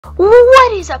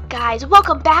What is up, guys?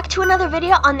 Welcome back to another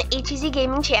video on the HVZ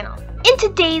gaming channel. In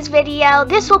today's video,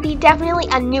 this will be definitely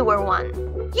a newer one.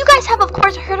 You guys have of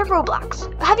course heard of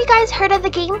Roblox. Have you guys heard of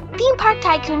the game Theme Park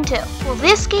Tycoon 2? Well,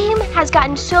 this game has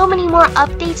gotten so many more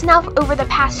updates now over the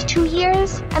past 2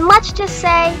 years, and let's just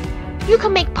say you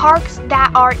can make parks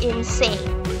that are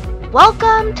insane.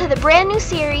 Welcome to the brand new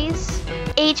series,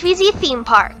 HVZ Theme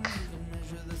Park.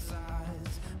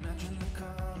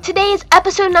 Today is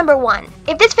episode number 1.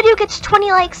 If this video gets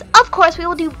 20 likes, of course we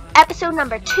will do episode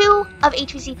number 2 of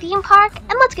HVZ Theme Park,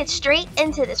 and let's get straight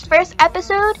into this first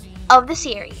episode of the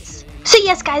series. So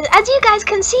yes guys, as you guys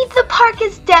can see, the park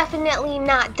is definitely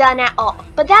not done at all,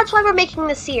 but that's why we're making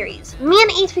this series. Me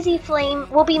and HVZ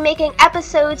will be making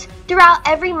episodes throughout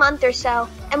every month or so,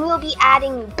 and we will be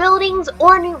adding new buildings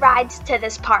or new rides to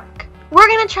this park. We're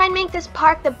gonna try and make this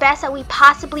park the best that we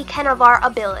possibly can of our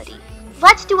ability.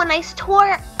 Let's do a nice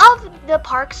tour of the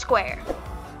park square.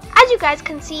 As you guys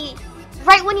can see,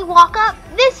 right when you walk up,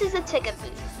 this is a ticket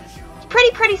booth. It's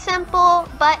pretty simple,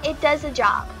 but it does the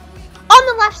job. On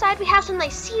the left side, we have some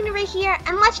nice scenery here,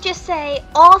 and let's just say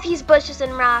all these bushes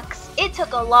and rocks, it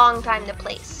took a long time to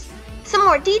place. Some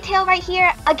more detail right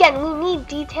here. Again, we need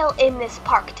detail in this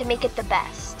park to make it the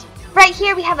best. Right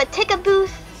here, we have a ticket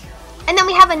booth, and then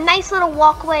we have a nice little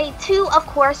walkway to, of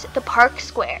course, the park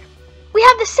square. We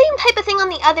have the same type of thing on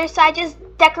the other side, just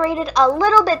decorated a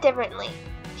little bit differently.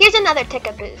 Here's another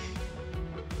ticket booth.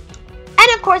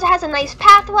 And of course it has a nice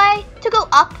pathway to go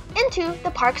up into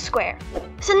the park square.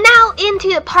 So now into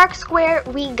the park square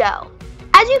we go.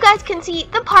 As you guys can see,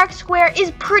 the park square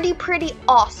is pretty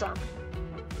awesome.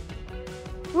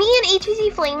 Me and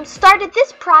HVZ started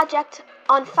this project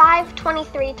on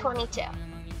 5/23/22.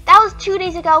 That was 2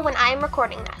 days ago when I am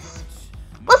recording this.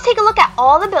 Let's take a look at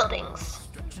all the buildings.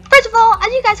 First of all,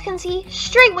 as you guys can see,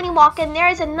 straight when you walk in, there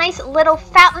is a nice little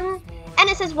fountain, and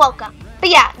it says welcome. But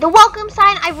yeah, the welcome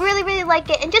sign, I really like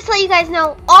it. And just to let you guys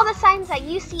know, all the signs that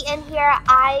you see in here,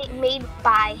 I made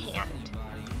by hand.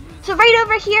 So right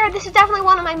over here, this is definitely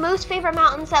one of my most favorite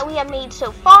mountains that we have made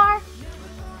so far.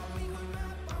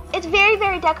 It's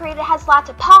very decorated. It has lots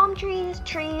of palm trees,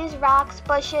 rocks,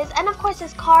 bushes, and of course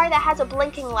this car that has a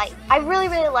blinking light. I really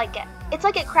like it. It's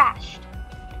like it crashed.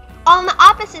 On the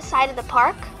opposite side of the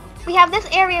park, we have this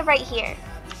area right here.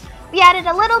 We added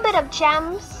a little bit of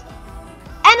gems,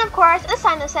 and of course a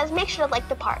sign that says make sure to like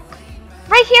the park.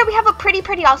 Right here we have a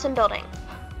pretty awesome building.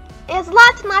 It has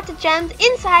lots and lots of gems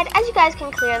inside, as you guys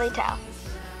can clearly tell.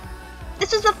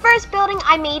 This was the first building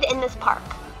I made in this park.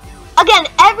 Again,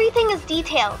 everything is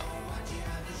detailed.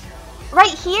 Right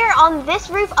here on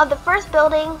this roof of the first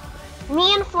building,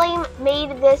 me and Flame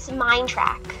made this mine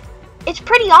track. It's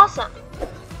pretty awesome.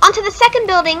 Onto the second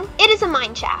building, it is a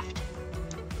mine shaft.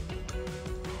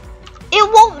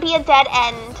 It won't be a dead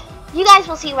end. You guys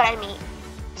will see what I mean.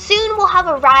 Soon we'll have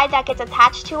a ride that gets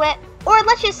attached to it, or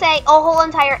let's just say a whole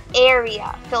entire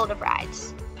area filled of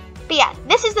rides. But yeah,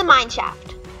 this is the mine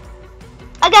shaft.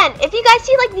 Again, if you guys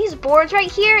see like these boards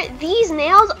right here, these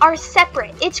nails are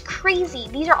separate. It's crazy.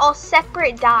 These are all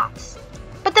separate dots.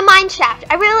 But the mine shaft,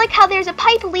 I really like how there's a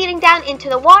pipe leading down into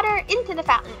the water, into the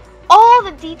fountain. All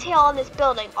the detail on this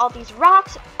building, all these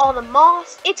rocks, all the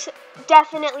moss, it's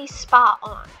definitely spot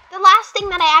on. The last thing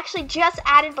that I actually just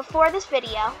added before this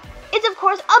video is of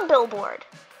course a billboard.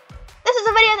 This is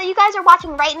a video that you guys are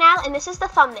watching right now, and this is the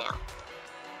thumbnail.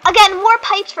 Again, more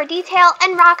pipes for detail,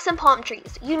 and rocks and palm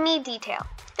trees. You need detail.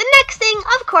 The next thing,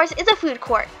 of course, is a food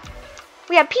court.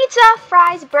 We have pizza,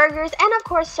 fries, burgers, and of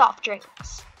course soft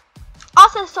drinks.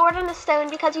 Also sword in the stone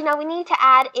because you know we need to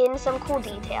add in some cool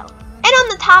detail. And on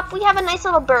the top, we have a nice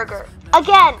little burger.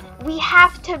 Again, we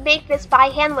have to make this by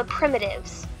hand with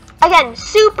primitives. Again,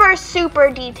 super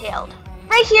detailed.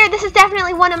 Right here, this is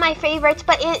definitely one of my favorites,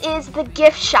 but it is the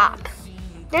gift shop.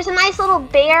 There's a nice little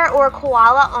bear or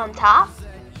koala on top.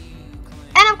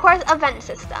 And of course, a vent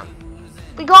system.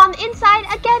 We go on the inside.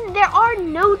 Again, there are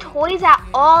no toys at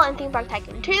all in Theme Park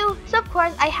Tycoon 2, so of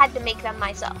course, I had to make them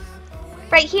myself.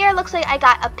 Right here, looks like I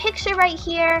got a picture right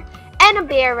here, and a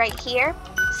bear right here.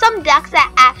 Some ducks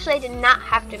that actually I did not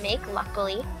have to make,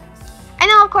 luckily. And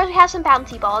then of course we have some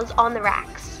bouncy balls on the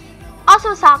racks.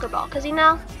 Also a soccer ball, because you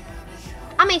know,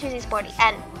 I'm HVZ Sporty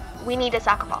and we need a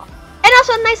soccer ball. And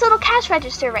also a nice little cash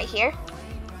register right here.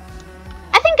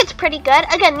 I think it's pretty good.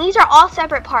 Again, these are all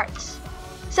separate parts,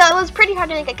 so it was pretty hard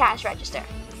to make a cash register.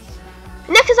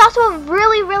 Next is also a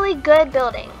really good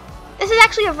building. This is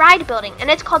actually a ride building,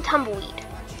 and it's called Tumbleweed.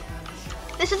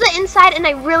 This is the inside, and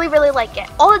I really like it.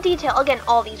 All the detail, again,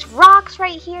 all these rocks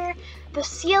right here, the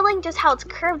ceiling, just how it's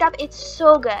curved up, it's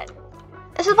so good.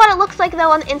 This is what it looks like though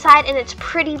on the inside, and it's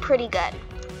pretty good.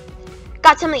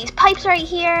 Got some of these pipes right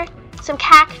here, some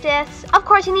cactus. Of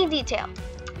course, you need detail.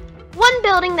 One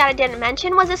building that I didn't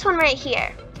mention was this one right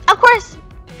here. Of course,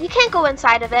 you can't go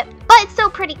inside of it, but it's still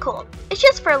pretty cool. It's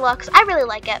just for looks. I really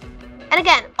like it. And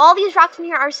again, all these rocks in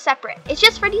here are separate. It's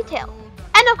just for detail.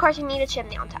 And of course, you need a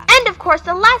chimney on top. And of course,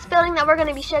 the last building that we're going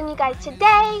to be showing you guys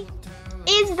today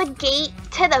is the gate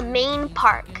to the main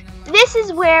park. This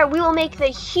is where we will make the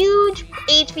huge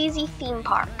HVZ theme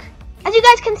park. As you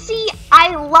guys can see,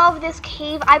 I love this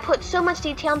cave. I put so much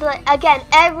detail into it. Again,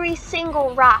 every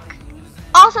single rock.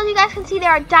 Also, as you guys can see,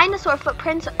 there are dinosaur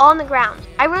footprints on the ground.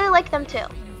 I really like them too.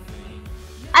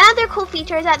 Another cool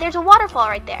feature is that there's a waterfall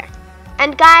right there.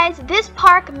 And guys, this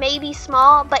park may be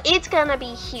small, but it's gonna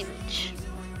be huge.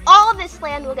 All of this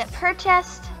land will get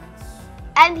purchased.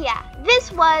 And yeah,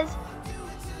 this was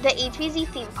the HVZ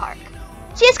theme park.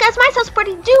 So yes guys, myself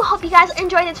Sporty do hope you guys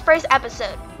enjoyed this first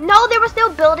episode. No, there was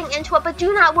no building into it, but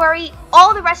do not worry.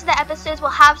 All the rest of the episodes will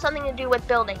have something to do with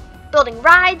building. Building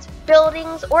rides,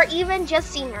 buildings, or even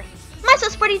just scenery.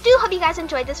 Myself Sporty do hope you guys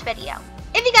enjoyed this video.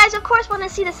 If you guys of course want to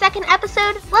see the second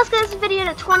episode, let's get this video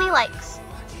to 20 likes.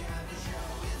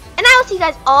 And I will see you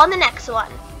guys all in the next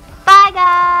one. Bye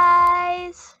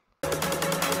guys!